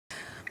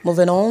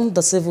Moving on,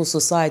 the civil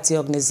society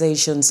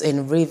organizations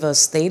in Rivers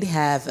State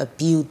have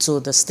appealed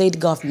to the state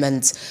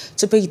government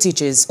to pay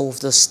teachers of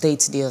the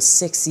state their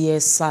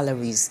 6-year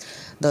salaries.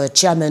 The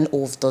chairman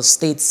of the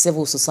state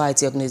civil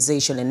society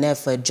organization in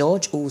Efe,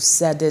 George, who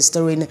said this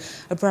during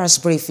a press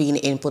briefing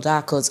in Port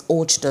Harcourt,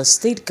 urged the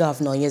state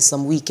governor,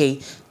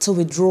 Wike, to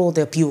withdraw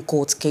the appeal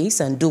court case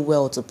and do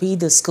well to pay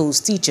the school's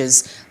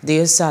teachers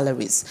their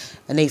salaries.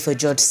 And Efe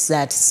George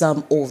said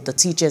some of the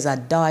teachers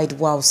had died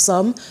while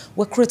some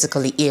were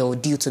critically ill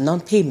due to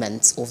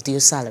non-payment of their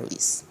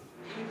salaries.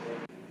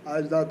 I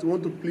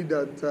want to plead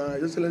that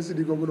His Excellency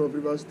the Governor of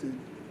Rivers State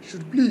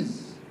should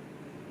please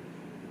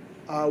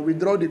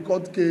withdraw the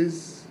court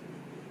case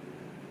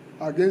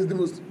against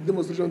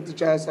demonstration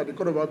teachers at the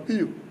Court of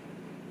Appeal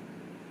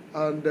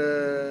and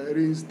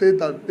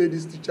reinstate and pay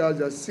these teachers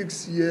their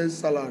 6-year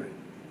salary.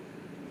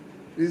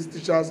 These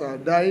teachers are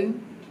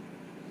dying,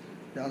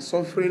 they are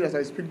suffering as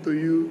I speak to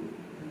you.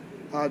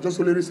 Just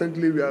only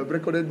recently we have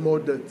recorded more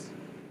deaths.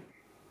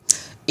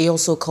 He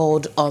also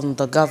called on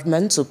the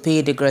government to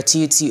pay the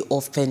gratuity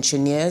of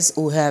pensioners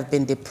who have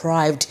been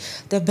deprived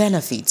their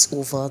benefits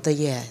over the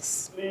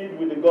years.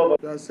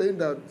 They are saying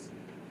that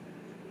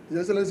His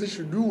Excellency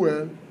should do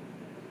well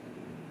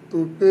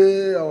to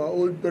pay our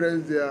old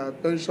parents their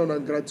pension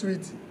and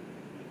gratuity.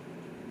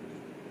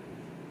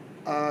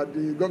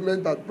 The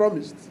government had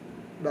promised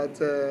that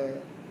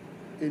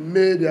in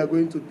May they are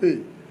going to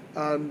pay.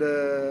 And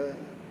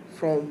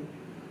from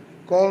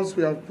calls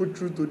we have put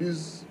through to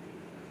these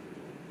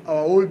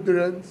our old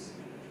parents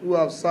who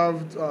have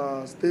served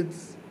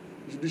states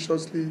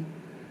judiciously,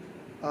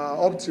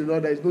 up till now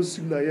there is no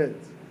signal yet.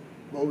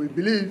 But we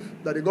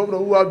believe that the governor,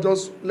 who have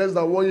just less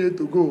than 1 year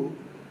to go,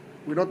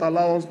 will not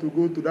allow us to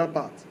go to that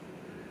part.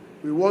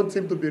 We want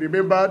him to be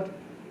remembered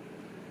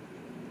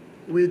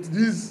with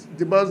these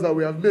demands that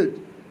we have made,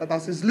 that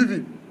as he's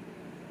leaving,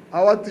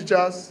 our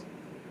teachers,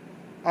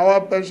 our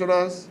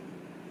pensioners,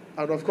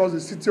 and of course the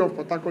city of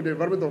Port Harcourt, the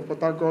environment of Port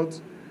Harcourt,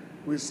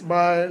 will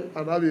smile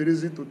and have a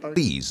reason to thank.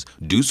 Please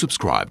do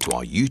subscribe to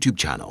our YouTube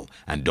channel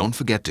and don't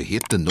forget to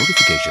hit the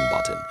notification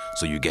button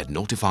so you get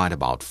notified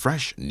about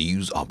fresh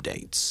news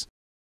updates.